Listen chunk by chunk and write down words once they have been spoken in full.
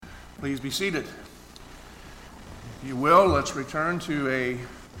Please be seated. If you will, let's return to a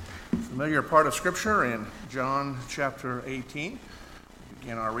familiar part of Scripture in John chapter 18. We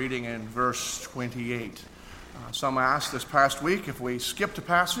begin our reading in verse 28. Some asked this past week if we skipped a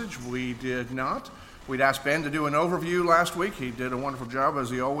passage. We did not. We'd asked Ben to do an overview last week. He did a wonderful job, as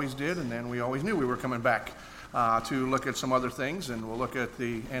he always did, and then we always knew we were coming back to look at some other things, and we'll look at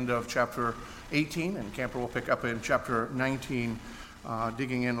the end of chapter 18, and Camper will pick up in chapter 19,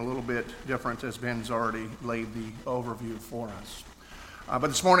 digging in a little bit different as Ben's already laid the overview for us. But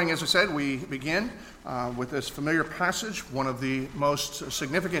this morning, as I said, we begin with this familiar passage, one of the most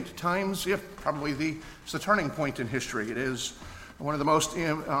significant times, if probably it's the turning point in history. It is one of the most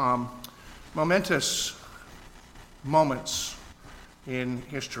momentous moments in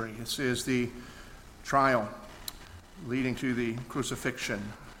history. This is the trial leading to the crucifixion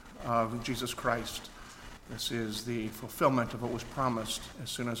of Jesus Christ. This is the fulfillment of what was promised as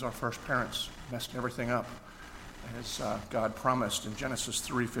soon as our first parents messed everything up, as God promised in Genesis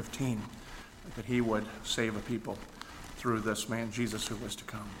 3:15 that he would save a people through this man Jesus who was to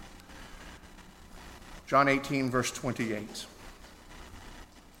come. John 18, verse 28.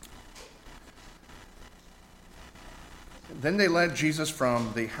 Then they led Jesus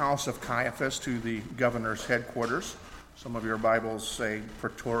from the house of Caiaphas to the governor's headquarters. Some of your Bibles say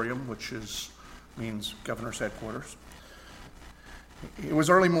praetorium, which means governor's headquarters. It was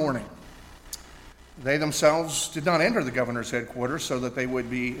early morning. They themselves did not enter the governor's headquarters so that they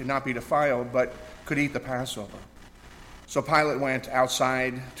would not be defiled, but could eat the Passover. So Pilate went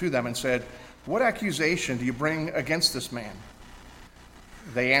outside to them and said, "What accusation do you bring against this man?"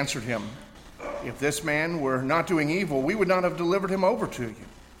 They answered him, "If this man were not doing evil, we would not have delivered him over to you."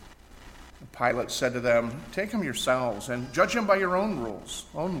 Pilate said to them, "Take him yourselves and judge him by your own rules,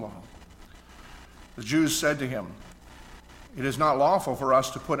 own law." The Jews said to him, "It is not lawful for us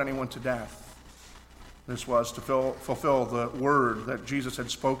to put anyone to death." This was to fulfill the word that Jesus had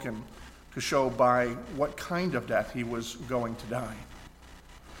spoken, to show by what kind of death he was going to die.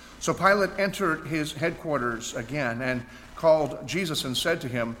 So Pilate entered his headquarters again and called Jesus and said to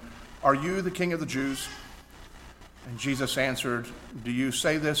him, "Are you the king of the Jews?" And Jesus answered, "Do you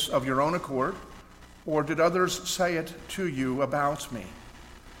say this of your own accord, or did others say it to you about me?"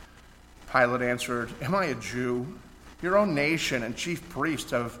 Pilate answered, "Am I a Jew? Your own nation and chief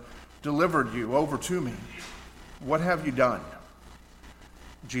priests have delivered you over to me. What have you done?"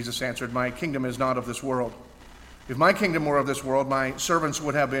 Jesus answered, "My kingdom is not of this world. If my kingdom were of this world, my servants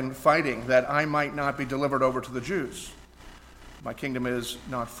would have been fighting that I might not be delivered over to the Jews. My kingdom is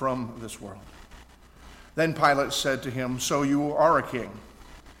not from this world." Then Pilate said to him, "So you are a king?"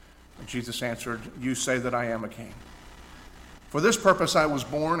 And Jesus answered, "You say that I am a king. For this purpose I was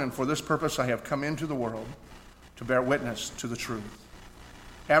born, and for this purpose I have come into the world, to bear witness to the truth.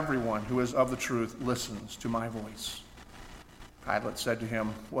 Everyone who is of the truth listens to my voice." Pilate said to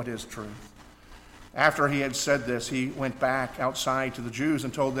him, "What is truth?" After he had said this, he went back outside to the Jews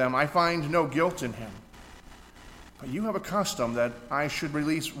and told them, "I find no guilt in him. But you have a custom that I should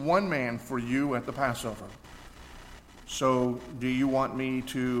release one man for you at the Passover. So do you want me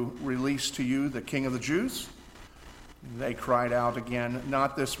to release to you the king of the Jews?" They cried out again,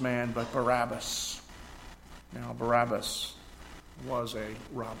 "Not this man, but Barabbas." Now Barabbas was a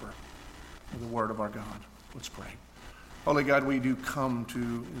robber. The word of our God. Let's pray. Holy God, we do come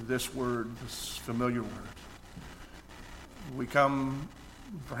to this word, this familiar word. We come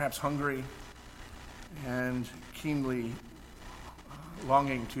perhaps hungry and keenly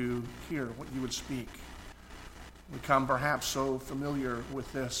longing to hear what you would speak. We come perhaps so familiar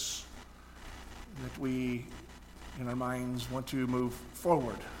with this that we, in our minds, want to move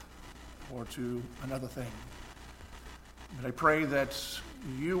forward or to another thing. But I pray that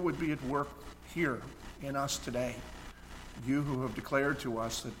you would be at work here in us today. You who have declared to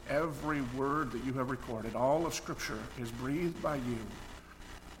us that every word that you have recorded, all of Scripture, is breathed by you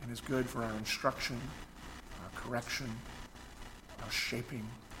and is good for our instruction, our correction, our shaping,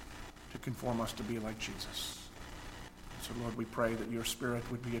 to conform us to be like Jesus. So, Lord, we pray that your Spirit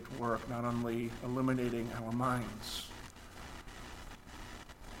would be at work, not only illuminating our minds,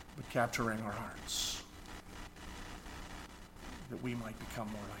 but capturing our hearts, that we might become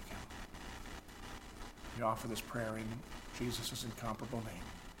more like him. We offer this prayer in Jesus' incomparable name.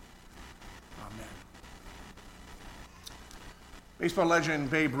 Amen. Baseball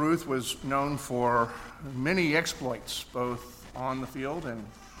legend Babe Ruth was known for many exploits, both on the field and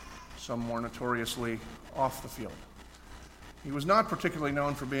some more notoriously off the field. He was not particularly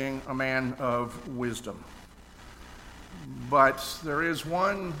known for being a man of wisdom. But there is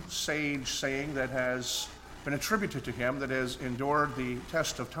one sage saying that has been attributed to him that has endured the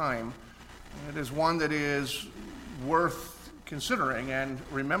test of time. It is one that is worth considering and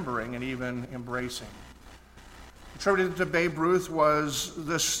remembering and even embracing. Attributed to Babe Ruth was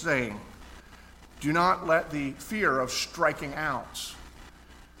this saying: "Do not let the fear of striking out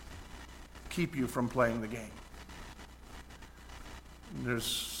keep you from playing the game." There's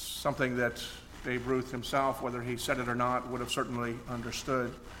something that Babe Ruth himself, whether he said it or not, would have certainly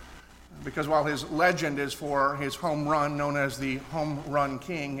understood. Because while his legend is for his home run, known as the home run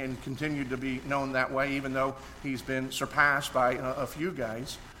king, and continued to be known that way, even though he's been surpassed by a few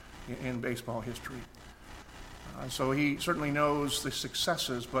guys in baseball history. So he certainly knows the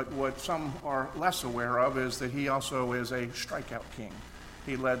successes, but what some are less aware of is that he also is a strikeout king.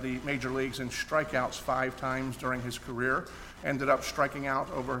 He led the major leagues in strikeouts 5 times during his career, ended up striking out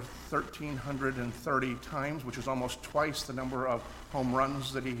over 1,330 times, which is almost twice the number of home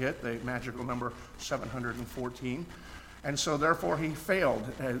runs that he hit, the magical number 714. And so therefore he failed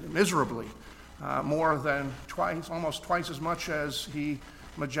miserably, more than twice, almost twice as much as he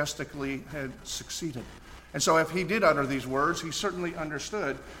majestically had succeeded. And so if he did utter these words, he certainly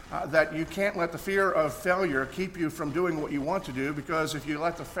understood that you can't let the fear of failure keep you from doing what you want to do, because if you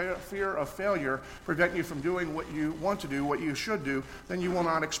let the fear of failure prevent you from doing what you want to do, what you should do, then you will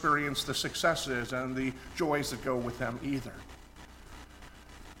not experience the successes and the joys that go with them either.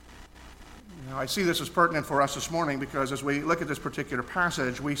 Now, I see this as pertinent for us this morning because as we look at this particular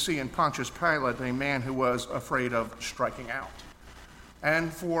passage, we see in Pontius Pilate a man who was afraid of striking out,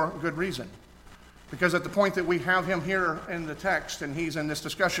 and for good reason. Because at the point that we have him here in the text and he's in this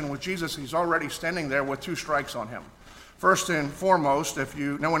discussion with Jesus, he's already standing there with 2 strikes on him. First and foremost, if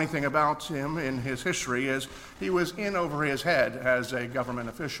you know anything about him in his history, is he was in over his head as a government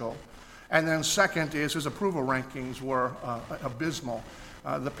official. And then second is his approval rankings were abysmal.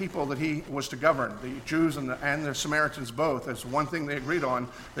 The people that he was to govern, the Jews and the Samaritans both, as one thing they agreed on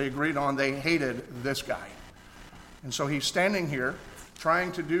they hated this guy. And so he's standing here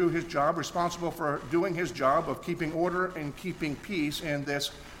trying to do his job, responsible for doing his job of keeping order and keeping peace in this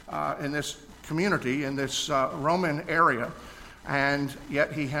community, in this Roman area, and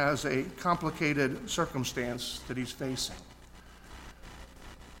yet he has a complicated circumstance that he's facing.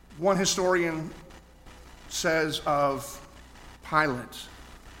 One historian says of Pilate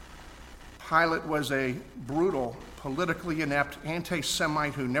was a brutal, politically inept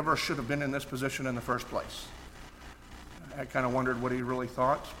anti-Semite who never should have been in this position in the first place. I kind of wondered what he really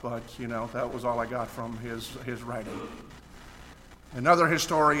thought, but, that was all I got from his writing. Another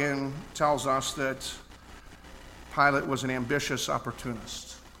historian tells us that Pilate was an ambitious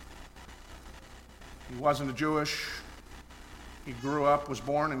opportunist. He wasn't a Jewish. He was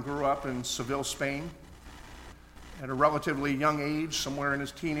born and grew up in Seville, Spain. At a relatively young age, somewhere in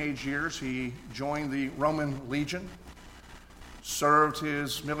his teenage years, he joined the Roman Legion, served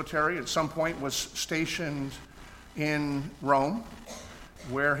his military, at some point was stationed in Rome,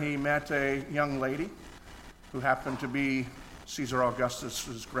 where he met a young lady who happened to be Caesar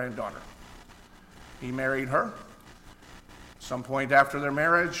Augustus' granddaughter. He married her. At some point after their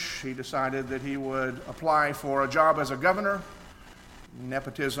marriage, he decided that he would apply for a job as a governor.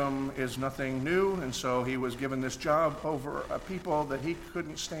 Nepotism is nothing new, and so he was given this job over a people that he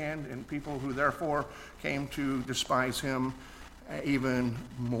couldn't stand, and people who therefore came to despise him even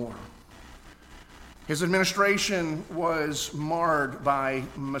more. His administration was marred by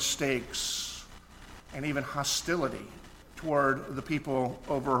mistakes and even hostility toward the people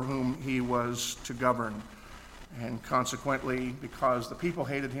over whom he was to govern. And consequently, because the people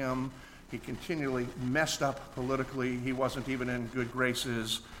hated him, he continually messed up politically. He wasn't even in good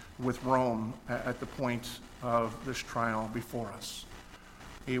graces with Rome at the point of this trial before us.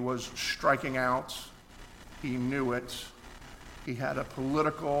 He was striking out. He knew it. He had a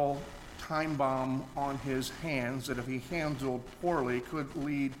political time bomb on his hands that if he handled poorly could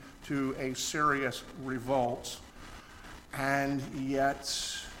lead to a serious revolt. And yet,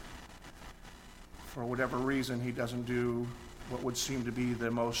 for whatever reason, he doesn't do what would seem to be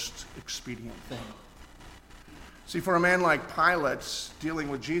the most expedient thing. See, for a man like Pilate, dealing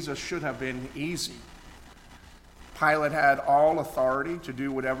with Jesus should have been easy. Pilate had all authority to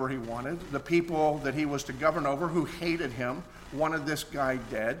do whatever he wanted. The people that he was to govern over, who hated him, wanted this guy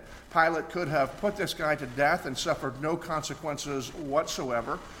dead. Pilate could have put this guy to death and suffered no consequences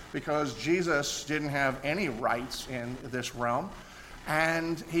whatsoever, because Jesus didn't have any rights in this realm.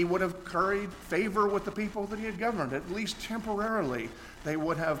 And he would have curried favor with the people that he had governed. At least temporarily, they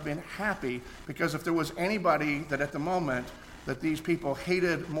would have been happy, because if there was anybody that at the moment that these people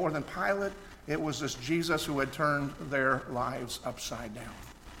hated more than Pilate, it was this Jesus who had turned their lives upside down.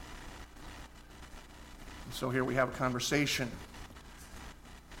 So here we have a conversation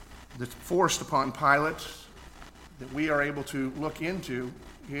that's forced upon Pilate that we are able to look into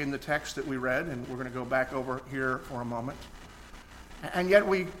in the text that we read, and we're going to go back over here for a moment. And yet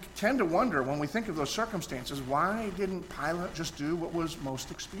we tend to wonder, when we think of those circumstances, why didn't Pilate just do what was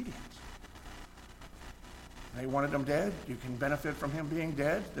most expedient? They wanted him dead. You can benefit from him being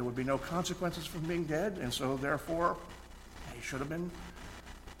dead. There would be no consequences from being dead, and so therefore he should have been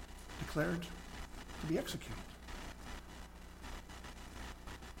declared to be executed.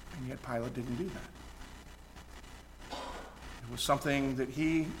 And yet Pilate didn't do that. It was something that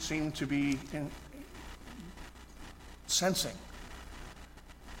he seemed to be sensing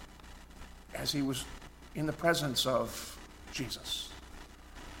as he was in the presence of Jesus.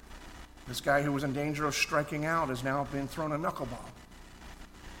 This guy who was in danger of striking out has now been thrown a knuckleball,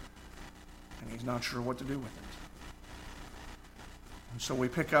 and he's not sure what to do with it. And so we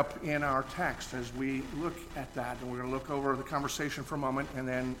pick up in our text as we look at that, and we're going to look over the conversation for a moment and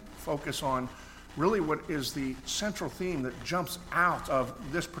then focus on really what is the central theme that jumps out of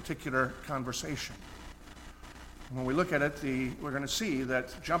this particular conversation. And when we look at it, we're going to see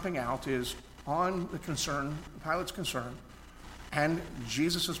that jumping out is on the concern, Pilate's concern, and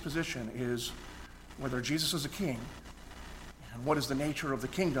Jesus' position is whether Jesus is a king and what is the nature of the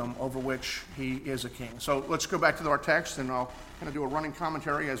kingdom over which he is a king. So let's go back to our text, and I'll kind of do a running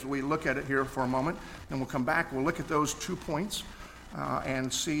commentary as we look at it here for a moment. Then we'll come back, we'll look at those 2 points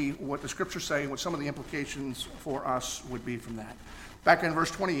and see what the scriptures say and what some of the implications for us would be from that. Back in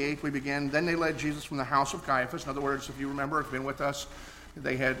verse 28, we begin, then they led Jesus from the house of Caiaphas. In other words, if you remember, if you've been with us,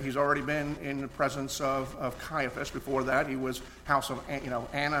 he's already been in the presence of Caiaphas. Before that, he was house of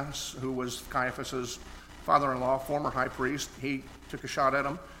Annas, who was Caiaphas's father-in-law, former high priest. He took a shot at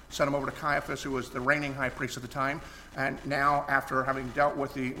him, sent him over to Caiaphas, who was the reigning high priest at the time. And now, after having dealt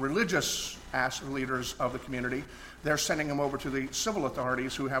with the religious leaders of the community, they're sending him over to the civil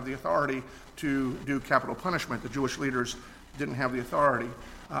authorities who have the authority to do capital punishment. The Jewish leaders didn't have the authority.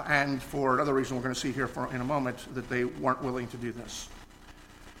 And for another reason we're going to see here in a moment, that they weren't willing to do this.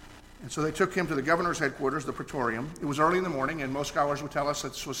 And so they took him to the governor's headquarters, the Praetorium. It was early in the morning, and most scholars would tell us that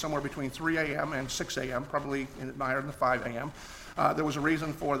this was somewhere between 3 a.m. and 6 a.m., probably higher than 5 a.m. There was a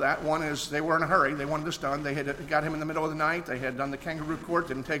reason for that. One is they were in a hurry. They wanted this done. They had got him in the middle of the night. They had done the kangaroo court.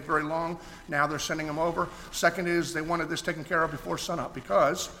 Didn't take very long. Now they're sending him over. Second is they wanted this taken care of before sunup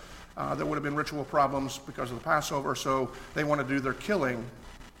because there would have been ritual problems because of the Passover, so they want to do their killing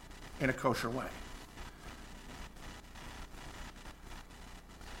in a kosher way.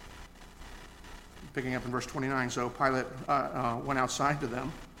 Picking up in verse 29, so Pilate went outside to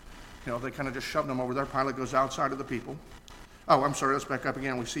them. They kind of just shoved him over there. Pilate goes outside of the people. Oh, I'm sorry, let's back up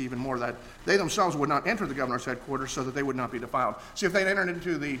again. We see even more of that. They themselves would not enter the governor's headquarters so that they would not be defiled. See, if they'd entered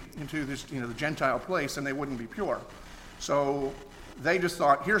into this, the Gentile place, then they wouldn't be pure. So they just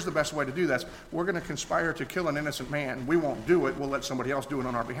thought, here's the best way to do this. We're going to conspire to kill an innocent man. We won't do it. We'll let somebody else do it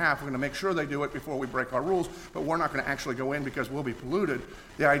on our behalf. We're going to make sure they do it before we break our rules, but we're not going to actually go in because we'll be polluted.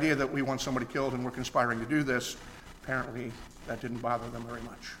 The idea that we want somebody killed and we're conspiring to do this, apparently that didn't bother them very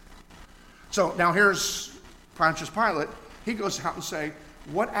much. So now here's Pontius Pilate. He goes out and say,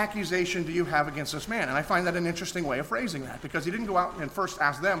 what accusation do you have against this man? And I find that an interesting way of phrasing that, because he didn't go out and first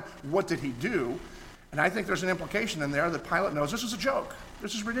ask them, what did he do? And I think there's an implication in there that Pilate knows this is a joke.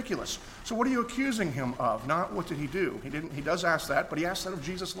 This is ridiculous. So what are you accusing him of? Not what did he do. He does ask that, but he asks that of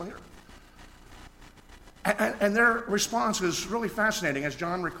Jesus later. And their response is really fascinating as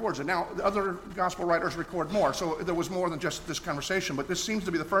John records it. Now, the other gospel writers record more, so there was more than just this conversation, but this seems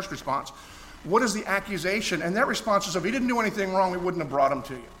to be the first response. What is the accusation? And their response is, if he didn't do anything wrong, we wouldn't have brought him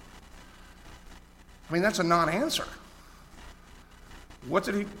to you. I mean, that's a non-answer. What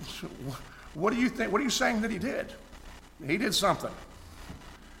do you think? What are you saying that he did? He did something.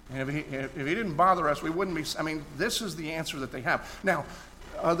 And if he didn't bother us, we wouldn't be. I mean, this is the answer that they have. Now,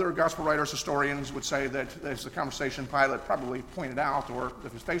 other gospel writers, historians would say that as the conversation Pilate probably pointed out, or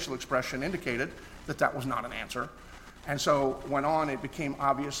if his facial expression indicated, that was not an answer. And so went on, it became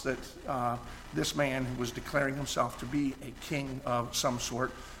obvious that this man was declaring himself to be a king of some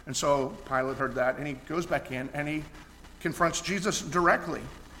sort. And so Pilate heard that, and he goes back in, and he confronts Jesus directly.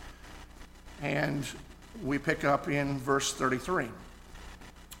 And we pick up in verse 33.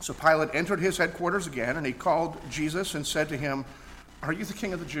 So Pilate entered his headquarters again, and he called Jesus and said to him, "Are you the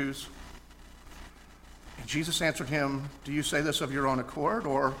king of the Jews?" And Jesus answered him, "Do you say this of your own accord,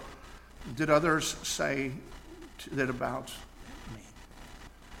 or did others say that about me?"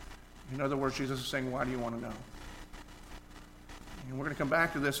 In other words, Jesus is saying, why do you want to know? And we're going to come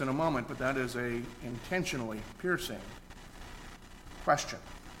back to this in a moment, but that is a intentionally piercing question.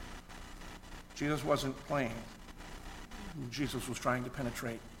 Jesus wasn't playing. Jesus was trying to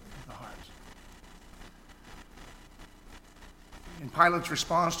penetrate the heart. And Pilate's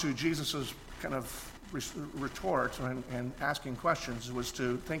response to Jesus' kind of retort and asking questions was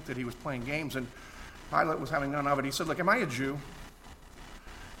to think that he was playing games, and Pilate was having none of it. He said, look, am I a Jew?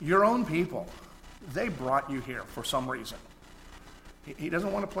 Your own people, they brought you here for some reason. He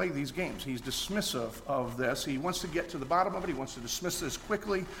doesn't want to play these games. He's dismissive of this. He wants to get to the bottom of it. He wants to dismiss this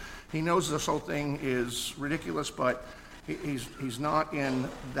quickly. He knows this whole thing is ridiculous, but he's not in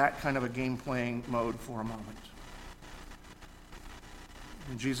that kind of a game-playing mode for a moment.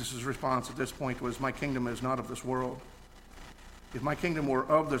 And Jesus' response at this point was, my kingdom is not of this world. If my kingdom were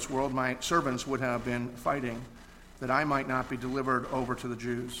of this world, my servants would have been fighting that I might not be delivered over to the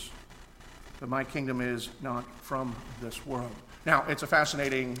Jews. But my kingdom is not from this world. Now, it's a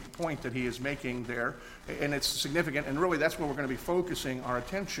fascinating point that he is making there, and it's significant, and really that's where we're going to be focusing our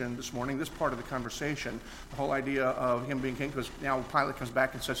attention this morning, this part of the conversation, the whole idea of him being king, because now Pilate comes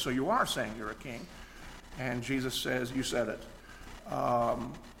back and says, so you are saying you're a king? And Jesus says, you said it.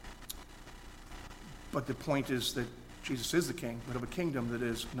 But the point is that Jesus is the king, but of a kingdom that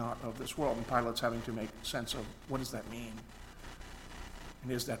is not of this world, and Pilate's having to make sense of what does that mean?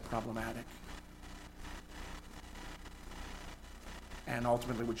 And is that problematic? And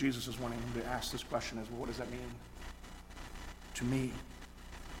ultimately what Jesus is wanting him to ask this question is, well, what does that mean to me?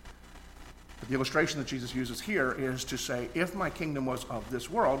 But the illustration that Jesus uses here is to say, if my kingdom was of this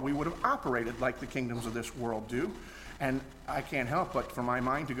world, we would have operated like the kingdoms of this world do. And I can't help but for my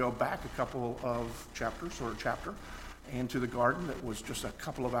mind to go back a couple of chapters or a chapter into the garden that was just a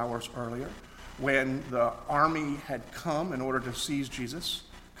couple of hours earlier when the army had come in order to seize Jesus,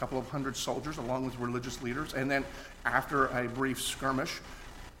 a couple of hundred soldiers along with religious leaders. And then after a brief skirmish,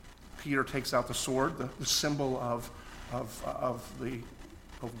 Peter takes out the sword, the symbol of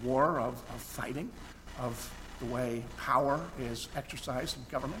war, of fighting, of the way power is exercised in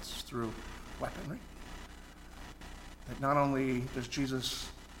governments through weaponry. That not only does Jesus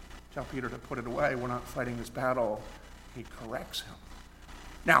tell Peter to put it away, we're not fighting this battle, he corrects him.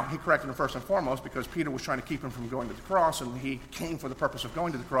 Now, he corrected him first and foremost because Peter was trying to keep him from going to the cross, and he came for the purpose of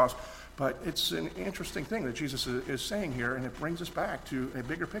going to the cross. But it's an interesting thing that Jesus is saying here, and it brings us back to a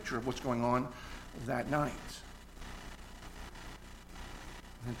bigger picture of what's going on that night.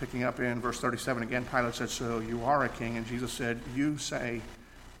 And picking up in verse 37 again, Pilate said, so you are a king? And Jesus said, you say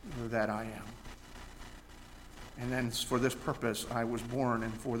that I am. And then for this purpose I was born,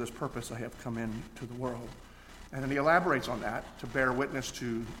 and for this purpose I have come into the world. And then he elaborates on that to bear witness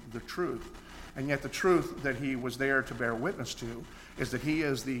to the truth. And yet the truth that he was there to bear witness to is that he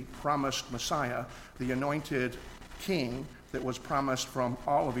is the promised Messiah, the anointed king that was promised from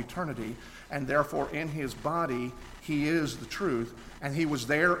all of eternity. And therefore in his body he is the truth. And he was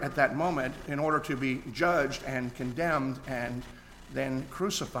there at that moment in order to be judged and condemned and then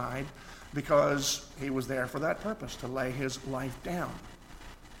crucified, because he was there for that purpose, to lay his life down.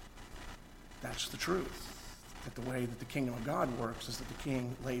 That's the truth. That the way that the kingdom of God works is that the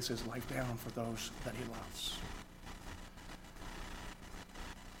king lays his life down for those that he loves.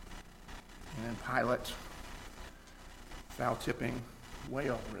 And then Pilate, foul tipping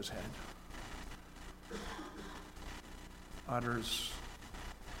way over his head, utters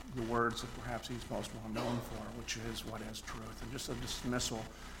the words that perhaps he's most well known for, which is, what is truth? And just a dismissal.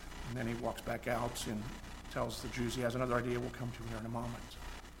 And then he walks back out and tells the Jews he has another idea we'll come to here in a moment.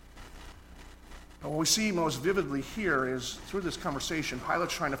 But what we see most vividly here is through this conversation,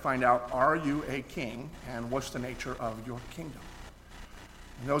 Pilate's trying to find out, are you a king, and what's the nature of your kingdom?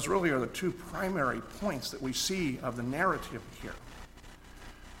 And those really are the two primary points that we see of the narrative here.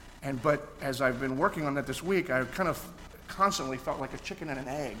 But as I've been working on that this week, I've kind of constantly felt like a chicken and an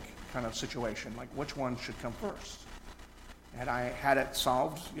egg kind of situation, like which one should come first. And I had it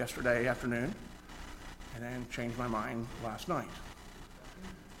solved yesterday afternoon, and then changed my mind last night.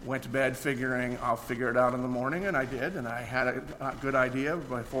 Went to bed figuring I'll figure it out in the morning, and I did, and I had a good idea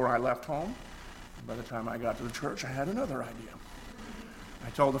before I left home. By the time I got to the church, I had another idea. I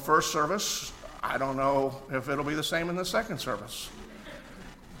told the first service, I don't know if it'll be the same in the second service.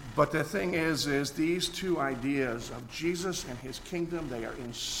 But the thing is these two ideas of Jesus and his kingdom, they are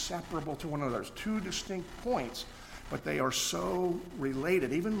inseparable to one another. There's two distinct points, but they are so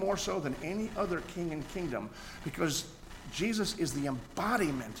related, even more so than any other king and kingdom, because Jesus is the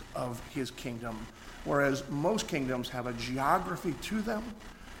embodiment of his kingdom, whereas most kingdoms have a geography to them,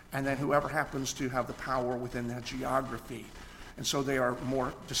 and then whoever happens to have the power within that geography. And so they are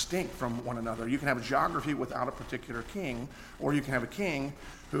more distinct from one another. You can have a geography without a particular king, or you can have a king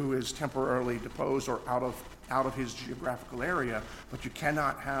who is temporarily deposed or out of his geographical area, but you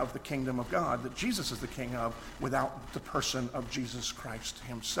cannot have the kingdom of God that Jesus is the king of without the person of Jesus Christ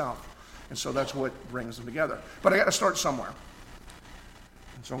himself. And so that's what brings them together. But I got to start somewhere.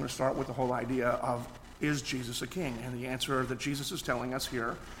 And so I'm going to start with the whole idea of, is Jesus a king? And the answer that Jesus is telling us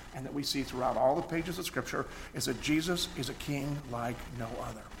here, and that we see throughout all the pages of Scripture, is that Jesus is a king like no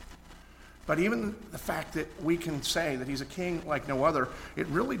other. But even the fact that we can say that he's a king like no other, it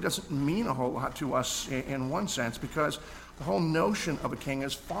really doesn't mean a whole lot to us in one sense, because the whole notion of a king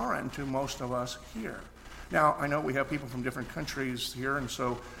is foreign to most of us here. Now, I know we have people from different countries here, and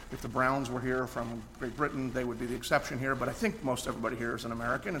so if the Browns were here from Great Britain, they would be the exception here, but I think most everybody here is an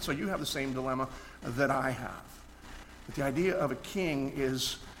American, and so you have the same dilemma that I have. But the idea of a king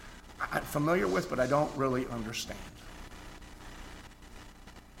is, I'm familiar with, but I don't really understand.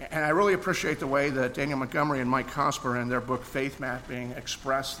 And I really appreciate the way that Daniel Montgomery and Mike Cosper in their book Faith Mapping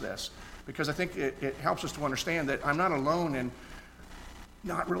express this, because I think it helps us to understand that I'm not alone in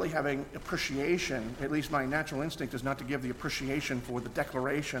not really having appreciation. At least my natural instinct is not to give the appreciation for the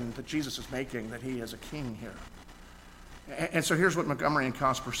declaration that Jesus is making, that he is a king here. And so here's what Montgomery and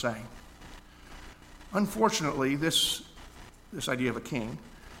Cosper say. Unfortunately, this idea of a king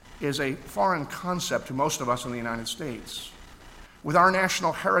is a foreign concept to most of us in the United States. With our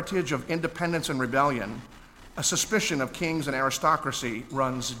national heritage of independence and rebellion, a suspicion of kings and aristocracy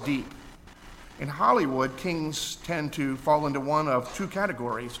runs deep. In Hollywood, kings tend to fall into one of two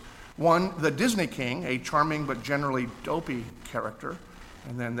categories. One, the Disney king, a charming but generally dopey character.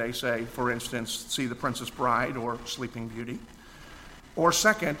 And then they say, for instance, see The Princess Bride or Sleeping Beauty. Or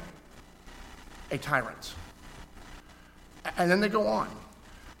second, a tyrant. And then they go on.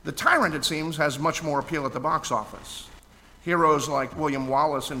 The tyrant, it seems, has much more appeal at the box office. Heroes like William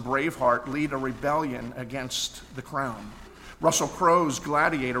Wallace and Braveheart lead a rebellion against the crown. Russell Crowe's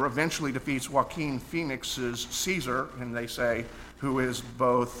Gladiator eventually defeats Joaquin Phoenix's Caesar, and they say, who is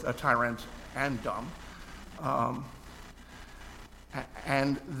both a tyrant and dumb.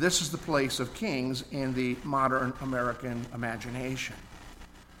 And this is the place of kings in the modern American imagination.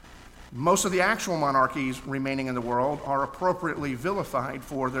 Most of the actual monarchies remaining in the world are appropriately vilified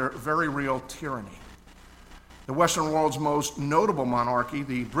for their very real tyranny. The Western world's most notable monarchy,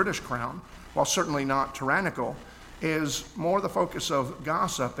 the British crown, while certainly not tyrannical, is more the focus of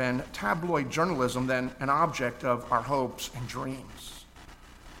gossip and tabloid journalism than an object of our hopes and dreams.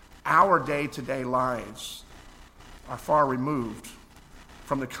 Our day-to-day lives are far removed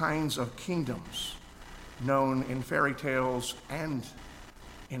from the kinds of kingdoms known in fairy tales and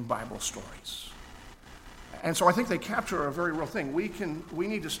in Bible stories. And so I think they capture a very real thing. We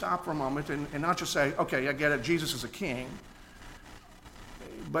need to stop for a moment and not just say, okay, I get it, Jesus is a king,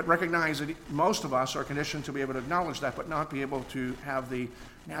 but recognize that most of us are conditioned to be able to acknowledge that, but not be able to have the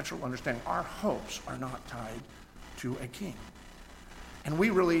natural understanding. Our hopes are not tied to a king. And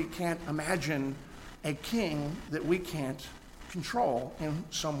we really can't imagine a king that we can't control in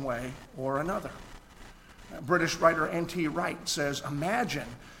some way or another. British writer N.T. Wright says, imagine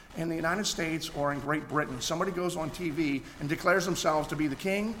in the United States or in Great Britain, somebody goes on TV and declares themselves to be the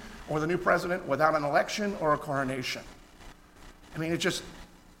king or the new president without an election or a coronation. I mean, it just,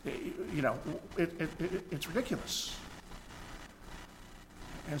 it's ridiculous.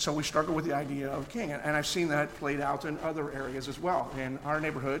 And so we struggle with the idea of king. And I've seen that played out in other areas as well. In our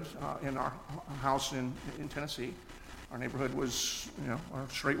neighborhood, in our house in Tennessee, our neighborhood was, our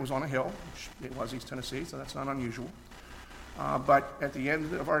street was on a hill. It was East Tennessee, so that's not unusual. But at the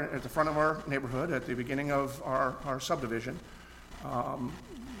at the front of our neighborhood, at the beginning of our subdivision,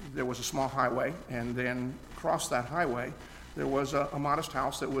 there was a small highway, and then across that highway, there was a modest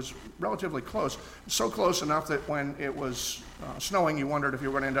house that was relatively close, so close enough that when it was snowing, you wondered if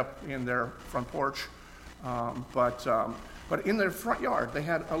you were going to end up in their front porch. But in their front yard, they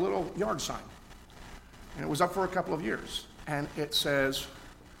had a little yard sign, and it was up for a couple of years, and it says,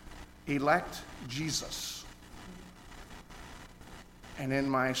 "Elect Jesus." And in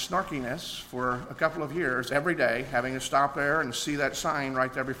my snarkiness for a couple of years, every day, having to stop there and see that sign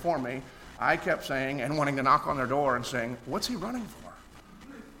right there before me, I kept saying and wanting to knock on their door and saying, what's he running for?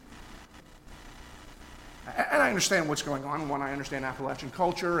 And I understand what's going on when I understand Appalachian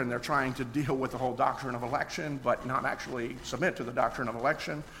culture, and they're trying to deal with the whole doctrine of election, but not actually submit to the doctrine of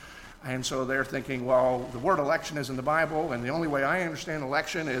election. And so they're thinking, well, the word election is in the Bible, and the only way I understand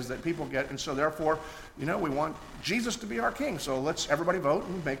election is that people get, and so therefore, we want Jesus to be our king, so let's everybody vote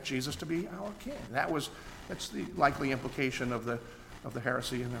and make Jesus to be our king. That's the likely implication of the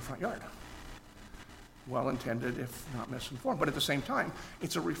heresy in their front yard. well-intended, if not misinformed. But at the same time,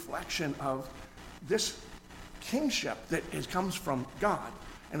 it's a reflection of this kingship that comes from God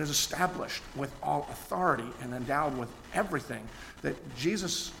and is established with all authority and endowed with everything that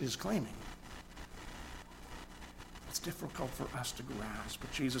Jesus is claiming. It's difficult for us to grasp, but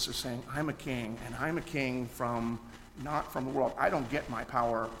Jesus is saying, I'm a king, and I'm a king not from the world. I don't get my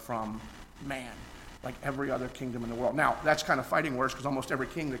power from man, like every other kingdom in the world. Now, that's kind of fighting words, because almost every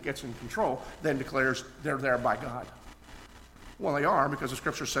king that gets in control then declares they're there by God. Well, they are, because the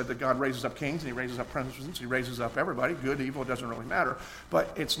scripture said that God raises up kings, and he raises up presidents, he raises up everybody. Good, evil, it doesn't really matter.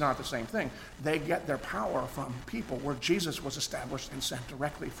 But it's not the same thing. They get their power from people, where Jesus was established and sent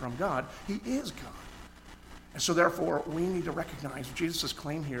directly from God. He is God. And so therefore, we need to recognize Jesus'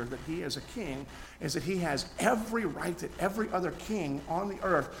 claim here that he is a king is that he has every right that every other king on the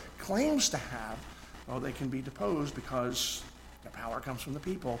earth claims to have. Well, they can be deposed because their power comes from the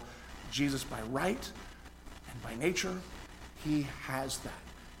people. Jesus, by right and by nature, he has that.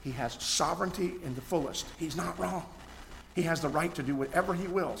 He has sovereignty in the fullest. He's not wrong. He has the right to do whatever he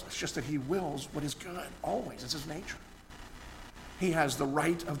wills. It's just that he wills what is good, always. It's his nature. He has the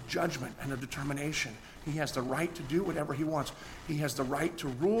right of judgment and of determination. He has the right to do whatever he wants. He has the right to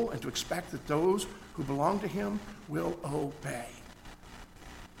rule and to expect that those who belong to him will obey.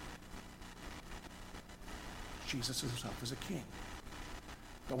 Jesus himself is a king.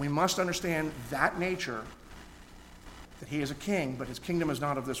 But we must understand that nature, that he is a king, but his kingdom is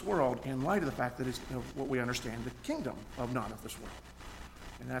not of this world, in light of the fact that it's what we understand, the kingdom of not of this world.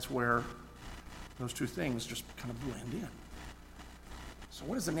 And that's where those two things just kind of blend in. So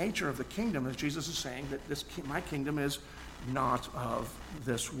what is the nature of the kingdom, as Jesus is saying that my kingdom is not of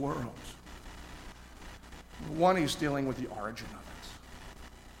this world? One, he's dealing with the origin of it.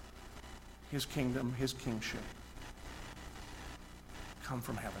 His kingdom, his kingship, come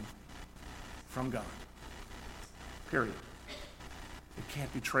from heaven, from God. Period. It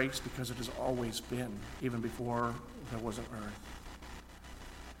can't be traced because it has always been, even before there was an earth.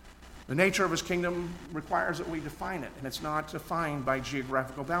 The nature of his kingdom requires that we define it, and it's not defined by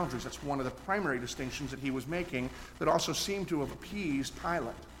geographical boundaries. That's one of the primary distinctions that he was making that also seemed to have appeased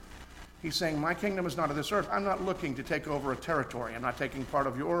Pilate. He's saying, my kingdom is not of this earth. I'm not looking to take over a territory. I'm not taking part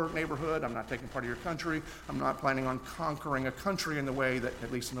of your neighborhood. I'm not taking part of your country. I'm not planning on conquering a country in the way that,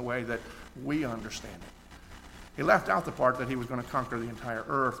 at least in the way that we understand it. He left out the part that he was going to conquer the entire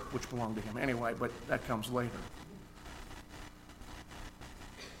earth, which belonged to him anyway, but that comes later.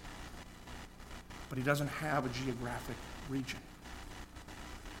 But he doesn't have a geographic region.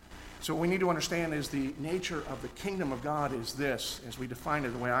 So what we need to understand is the nature of the kingdom of God is this, as we define it,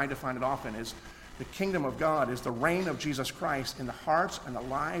 the way I define it often, is the kingdom of God is the reign of Jesus Christ in the hearts and the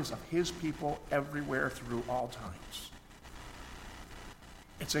lives of his people everywhere through all times.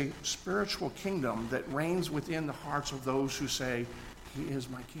 It's a spiritual kingdom that reigns within the hearts of those who say, he is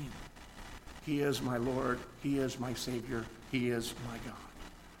my king. He is my Lord. He is my Savior. He is my God.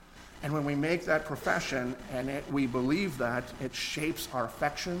 And when we make that profession and we believe that, it shapes our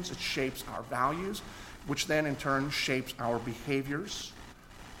affections, it shapes our values, which then in turn shapes our behaviors,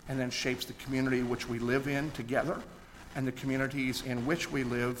 and then shapes the community which we live in together, and the communities in which we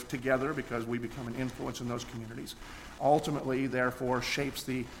live together, because we become an influence in those communities. Ultimately, therefore, shapes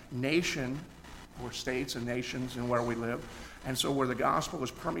the nation, or states and nations in where we live. And so where the gospel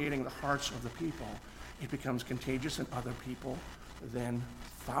is permeating the hearts of the people, it becomes contagious, and other people then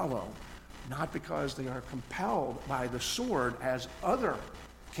follow, not because they are compelled by the sword as other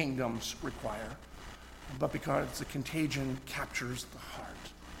kingdoms require, but because the contagion captures the heart.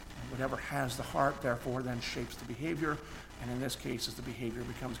 And whatever has the heart, therefore, then shapes the behavior. And in this case, as the behavior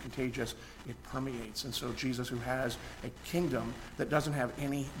becomes contagious, it permeates. And so Jesus, who has a kingdom that doesn't have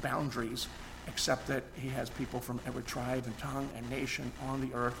any boundaries, except that he has people from every tribe and tongue and nation on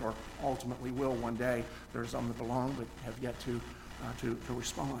the earth, or ultimately will one day. There are some that belong but have yet to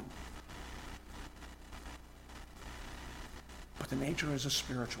respond. But the nature is a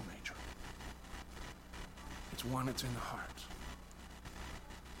spiritual nature. It's one that's in the heart.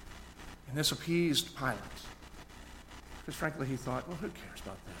 And this appeased Pilate, because frankly he thought, well, who cares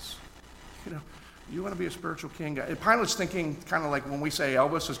about this? You want to be a spiritual king? Pilate's thinking kind of like when we say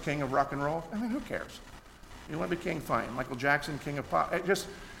Elvis is king of rock and roll. I mean, who cares? You want to be king? Fine. Michael Jackson, king of pop.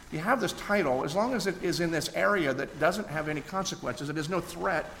 You have this title, as long as it is in this area that doesn't have any consequences, it is no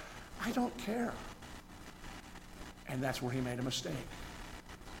threat, I don't care. And that's where he made a mistake.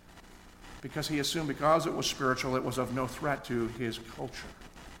 Because he assumed because it was spiritual, it was of no threat to his culture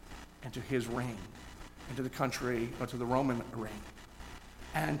and to his reign and to the country, or to the Roman reign.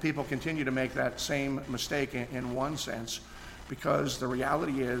 And people continue to make that same mistake in one sense, Because the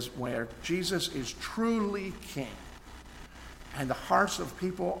reality is, where Jesus is truly king, and the hearts of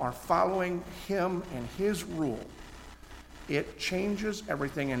people are following him and his rule, it changes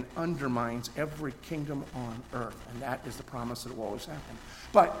everything and undermines every kingdom on earth. And that is the promise that it will always happen.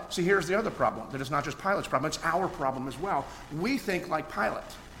 But, see, here's the other problem, that it's not just Pilate's problem, it's our problem as well. We think like Pilate.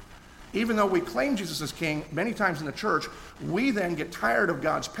 Even though we claim Jesus as king, many times in the church, we then get tired of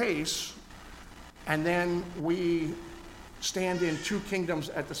God's pace, and then we stand in two kingdoms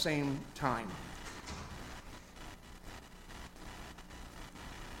at the same time.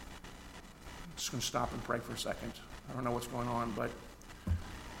 I'm just going to stop and pray for a second. I don't know what's going on, but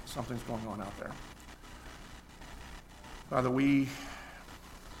something's going on out there. Father, we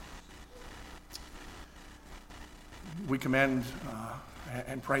commend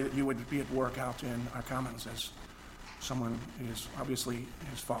and pray that you would be at work out in our commons as someone is obviously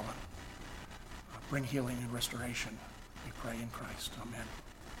has fallen. Bring healing and restoration, we pray in Christ. Amen.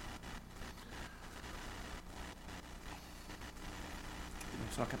 Give me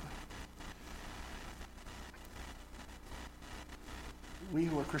a second. We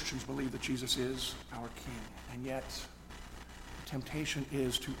who are Christians believe that Jesus is our King, and yet the temptation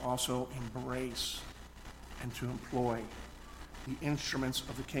is to also embrace and to employ the instruments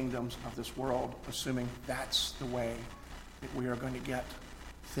of the kingdoms of this world, assuming that's the way that we are going to get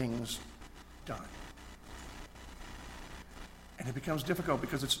things done. And it becomes difficult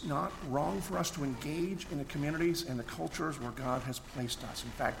because it's not wrong for us to engage in the communities and the cultures where God has placed us.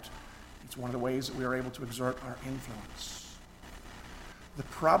 In fact, it's one of the ways that we are able to exert our influence. The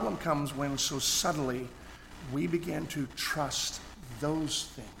problem comes when so subtly we begin to trust those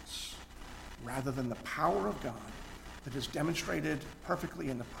things rather than the power of God that is demonstrated perfectly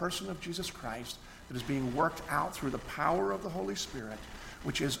in the person of Jesus Christ, that is being worked out through the power of the Holy Spirit,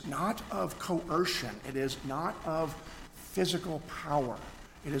 which is not of coercion, it is not of physical power,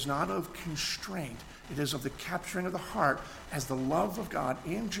 it is not of constraint, it is of the capturing of the heart as the love of God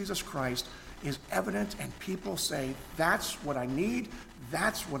in Jesus Christ is evident, and people say, that's what I need,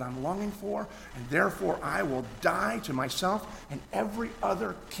 that's what I'm longing for, and therefore I will die to myself and every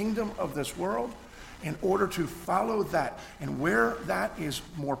other kingdom of this world in order to follow that. And where that is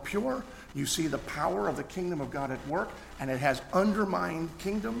more pure, you see the power of the kingdom of God at work, and it has undermined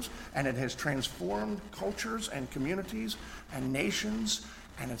kingdoms, and it has transformed cultures and communities and nations,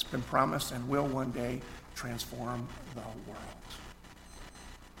 and it's been promised and will one day transform the world.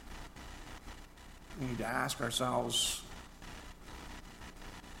 We need to ask ourselves,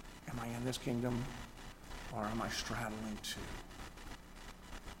 am I in this kingdom or am I straddling two?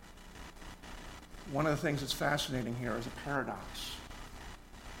 One of the things that's fascinating here is a paradox.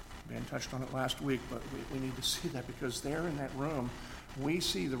 Ben touched on it last week, but we need to see that because there in that room, we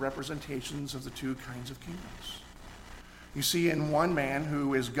see the representations of the two kinds of kingdoms. You see in one man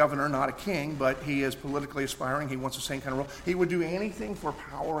who is governor, not a king, but he is politically aspiring, he wants the same kind of role. He would do anything for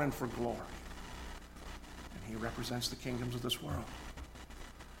power and for glory. He represents the kingdoms of this world.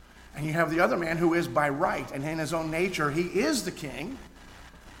 And you have the other man who is by right, and in his own nature, he is the king,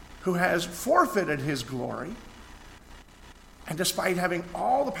 who has forfeited his glory. And despite having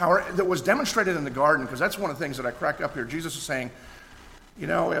all the power that was demonstrated in the garden, because that's one of the things that I crack up here, Jesus is saying, you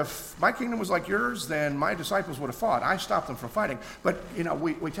know, if my kingdom was like yours, then my disciples would have fought. I stopped them from fighting. But, you know,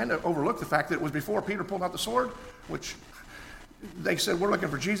 we tend to overlook the fact that it was before Peter pulled out the sword, which they said, we're looking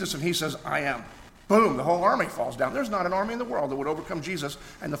for Jesus, and he says, I am. Boom, the whole army falls down. There's not an army in the world that would overcome Jesus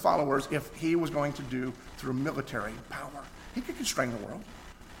and the followers if he was going to do through military power. He could constrain the world,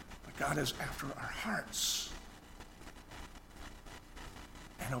 but God is after our hearts.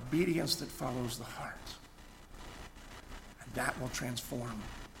 An obedience that follows the heart. And that will transform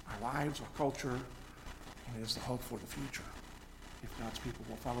our lives, our culture, and it is the hope for the future. If God's people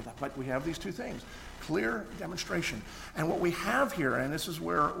will follow that. But we have these two things, clear demonstration. And what we have here, and this is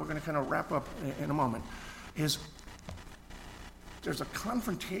where we're going to kind of wrap up in a moment, is there's a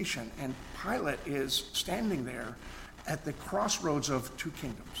confrontation, and Pilate is standing there at the crossroads of two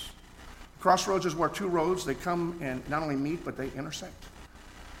kingdoms. Crossroads is where two roads, they come and not only meet, but they intersect.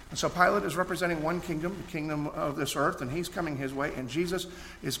 And so Pilate is representing one kingdom, the kingdom of this earth, and he's coming his way, and Jesus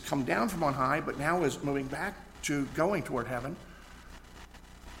is come down from on high, but now is moving back to going toward heaven.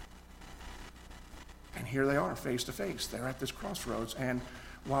 And here they are, face to face. They're at this crossroads. And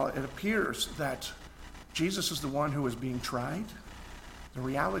while it appears that Jesus is the one who is being tried, the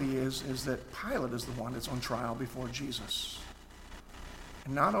reality is that Pilate is the one that's on trial before Jesus.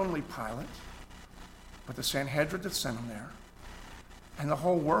 And not only Pilate, but the Sanhedrin that sent him there, and the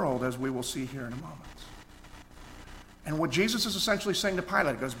whole world, as we will see here in a moment. And what Jesus is essentially saying to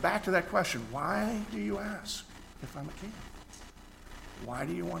Pilate goes back to that question, why do you ask if I'm a king? Why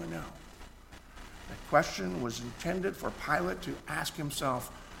do you want to know? The question was intended for Pilate to ask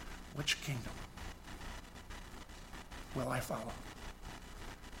himself, which kingdom will I follow?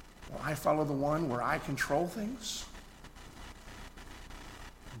 Will I follow the one where I control things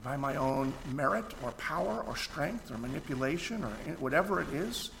by my own merit or power or strength or manipulation or whatever it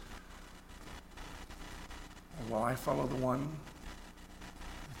is? Or will I follow the one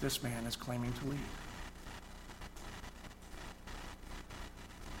that this man is claiming to lead?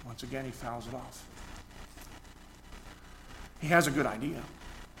 Once again, he fouls it off. He has a good idea,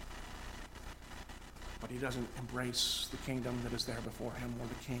 but he doesn't embrace the kingdom that is there before him or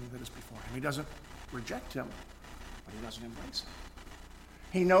the king that is before him. He doesn't reject him, but he doesn't embrace him.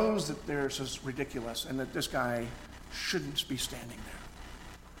 He knows that this is ridiculous and that this guy shouldn't be standing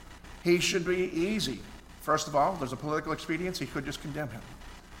there. He should be easy. First of all, there's a political expedience. He could just condemn him.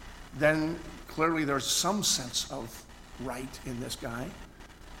 Then clearly there's some sense of right in this guy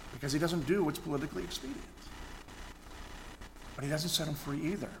because he doesn't do what's politically expedient. But he doesn't set him free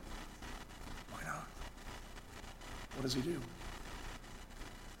either. Why not? What does he do?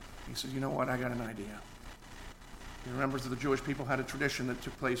 He says, you know what, I got an idea. He remembers that the Jewish people had a tradition that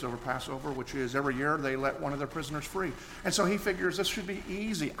took place over Passover, which is every year they let one of their prisoners free. And so he figures this should be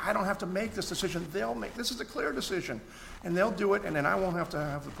easy. I don't have to make this decision. They'll make this is a clear decision. And they'll do it, and then I won't have to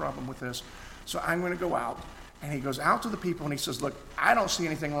have the problem with this. So I'm going to go out. And he goes out to the people and he says, look, I don't see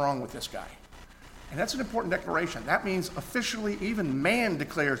anything wrong with this guy. And that's an important declaration. That means officially even man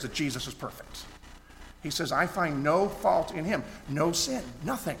declares that Jesus is perfect. He says, I find no fault in him, no sin,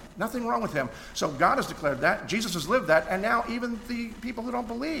 nothing wrong with him. So God has declared that, Jesus has lived that, and now even the people who don't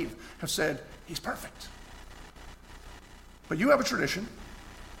believe have said, he's perfect. But you have a tradition,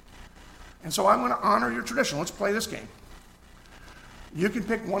 and so I'm going to honor your tradition. Let's play this game. You can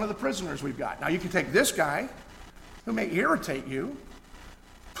pick one of the prisoners we've got. Now you can take this guy, who may irritate you,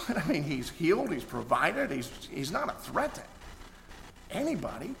 but I mean, he's healed, he's provided, he's not a threat to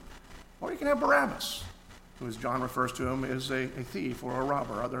anybody. Or you can have Barabbas, who, as John refers to him, is a thief or a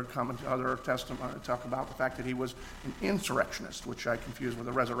robber. Other testimony talk about the fact that he was an insurrectionist, which I confuse with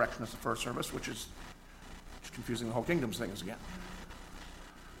a resurrectionist of the first service, which is confusing the whole kingdoms things again.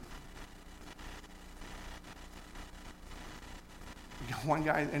 You got one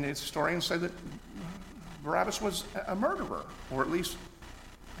guy, and its historians say that Barabbas was a murderer, or at least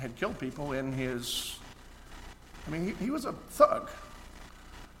had killed people in his, he was a thug.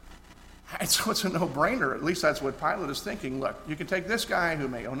 And so it's a no-brainer. At least that's what Pilate is thinking. Look, you can take this guy who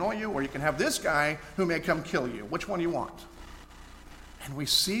may annoy you, or you can have this guy who may come kill you. Which one do you want? And we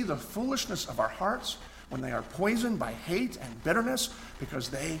see the foolishness of our hearts when they are poisoned by hate and bitterness because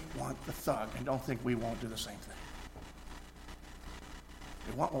they want the thug and don't think we won't do the same thing.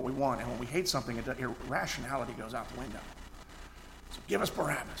 We want what we want, and when we hate something, irrationality goes out the window. So give us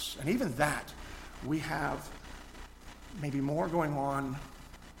Barabbas. And even that, we have maybe more going on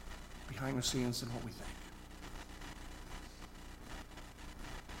behind the scenes than what we think.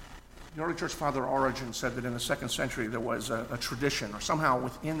 The early church father Origen said that in the 2nd century there was a tradition, or somehow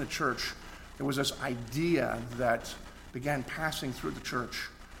within the church, there was this idea that began passing through the church.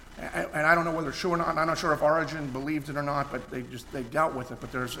 And I don't know whether it's true or not. I'm not sure if Origen believed it or not, but they dealt with it.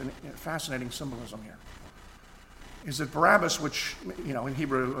 But there's a fascinating symbolism here. Is that Barabbas, which, in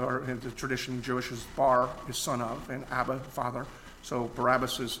Hebrew, or in the tradition Jewish, is Bar is son of, and Abba, father. So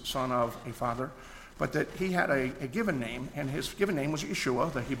Barabbas is son of a father. But that he had a given name, and his given name was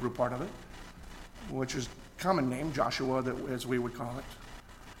Yeshua, the Hebrew part of it, which is common name, Joshua, as we would call it,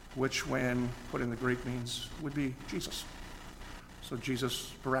 which when put in the Greek would be Jesus. So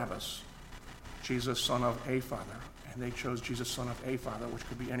Jesus, Barabbas, Jesus, son of a father. And they chose Jesus, son of a father, which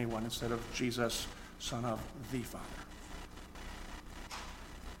could be anyone, instead of Jesus, son of the Father.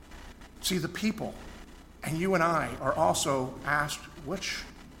 See, the people, and you and I, are also asked, which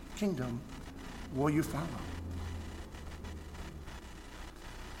kingdom will you follow?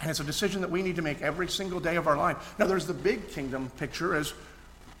 And it's a decision that we need to make every single day of our life. Now, there's the big kingdom picture as,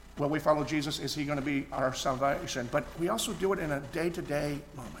 will we follow Jesus? Is he going to be our salvation? But we also do it in a day-to-day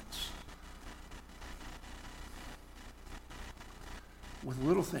moments. With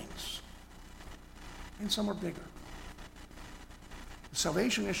little things. And some are bigger. The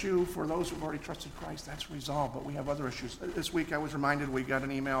salvation issue for those who've already trusted Christ, that's resolved, but we have other issues. This week I was reminded, we got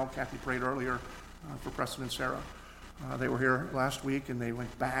an email, Kathy prayed earlier for Preston and Sarah. They were here last week and they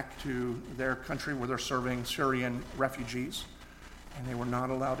went back to their country where they're serving Syrian refugees. And they were not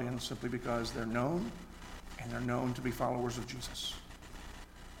allowed in simply because they're known, and they're known to be followers of Jesus.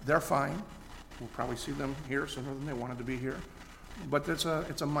 They're fine. We'll probably see them here sooner than they wanted to be here. but it's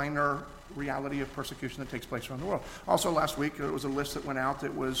a minor reality of persecution that takes place around the world. Also last week, there was a list that went out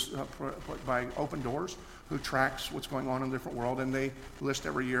that was put by Open Doors, who tracks what's going on in the different world, and they list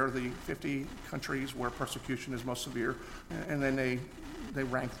every year the 50 countries where persecution is most severe, and then they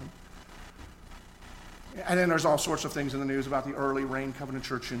rank them. And then there's all sorts of things in the news about the early Rain Covenant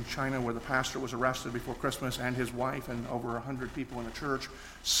Church in China, where the pastor was arrested before Christmas, and his wife and over 100 people in the church,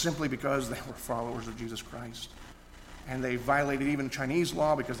 simply because they were followers of Jesus Christ. And they violated even Chinese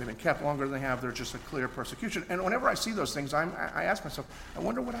law because they've been kept longer than they have. They're just a clear persecution. And whenever I see those things, I ask myself, I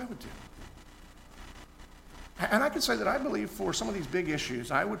wonder what I would do. And I can say that I believe for some of these big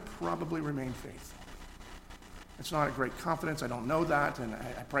issues, I would probably remain faithful. It's not a great confidence. I don't know that, and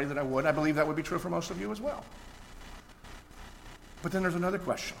I pray that I would. I believe that would be true for most of you as well. But then there's another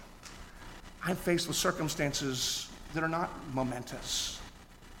question. I'm faced with circumstances that are not momentous.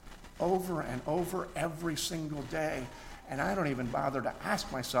 Over and over every single day, and I don't even bother to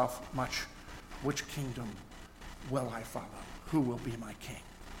ask myself much, which kingdom will I follow? Who will be my king?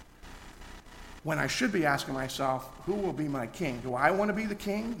 When I should be asking myself, who will be my king? Do I want to be the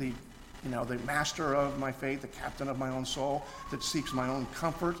king, the master of my faith, the captain of my own soul, that seeks my own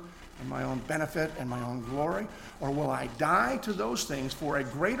comfort and my own benefit and my own glory? Or will I die to those things for a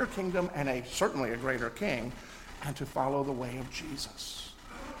greater kingdom and certainly a greater king, and to follow the way of Jesus?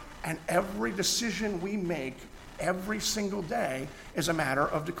 And every decision we make every single day is a matter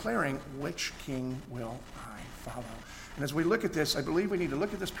of declaring, which king will I follow? And as we look at this, I believe we need to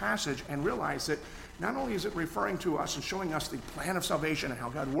look at this passage and realize that not only is it referring to us and showing us the plan of salvation and how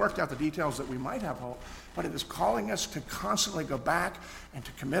God worked out the details that we might have hope, but it is calling us to constantly go back and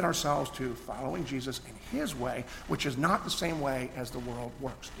to commit ourselves to following Jesus in his way, which is not the same way as the world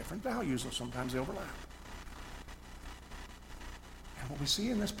works. Different values, though sometimes they overlap. And what we see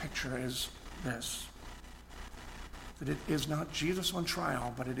in this picture is this, that it is not Jesus on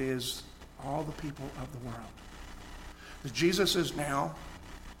trial, but it is all the people of the world. That Jesus is now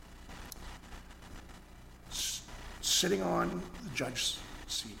sitting on the judge's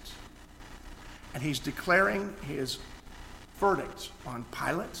seat, and he's declaring his verdict on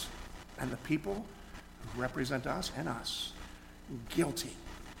Pilate and the people who represent us and us guilty.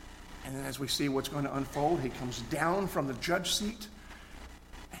 And then as we see what's going to unfold, he comes down from the judge seat,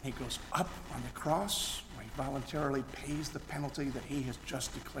 and he goes up on the cross, where he voluntarily pays the penalty that he has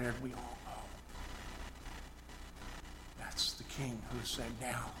just declared we all owe. That's the king who said,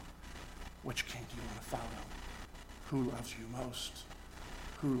 now, which king do you want to follow? Who loves you most?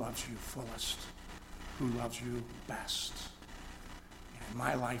 Who loves you fullest? Who loves you best? And in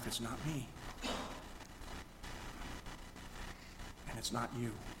my life, it's not me. And it's not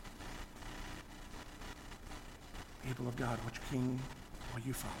you. People of God, which king will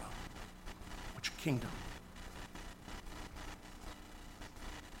you follow? Which kingdom?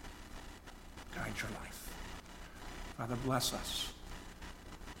 Guide your life. Father, bless us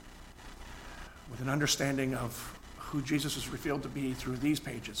with an understanding of who Jesus is revealed to be through these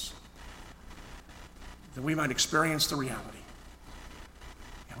pages, that we might experience the reality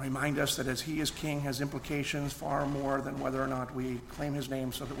and remind us that as he is king has implications far more than whether or not we claim his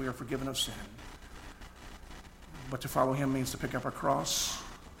name so that we are forgiven of sin. But to follow him means to pick up our cross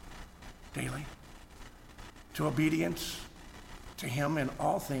daily, to obedient to him in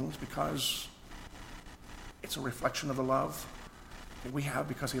all things, because it's a reflection of the love that we have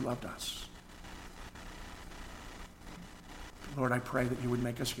because he loved us. Lord, I pray that you would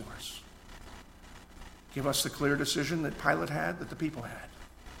make us yours. Give us the clear decision that Pilate had, that the people had.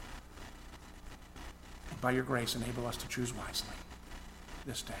 And by your grace, enable us to choose wisely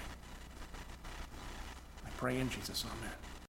this day. I pray in Jesus, amen.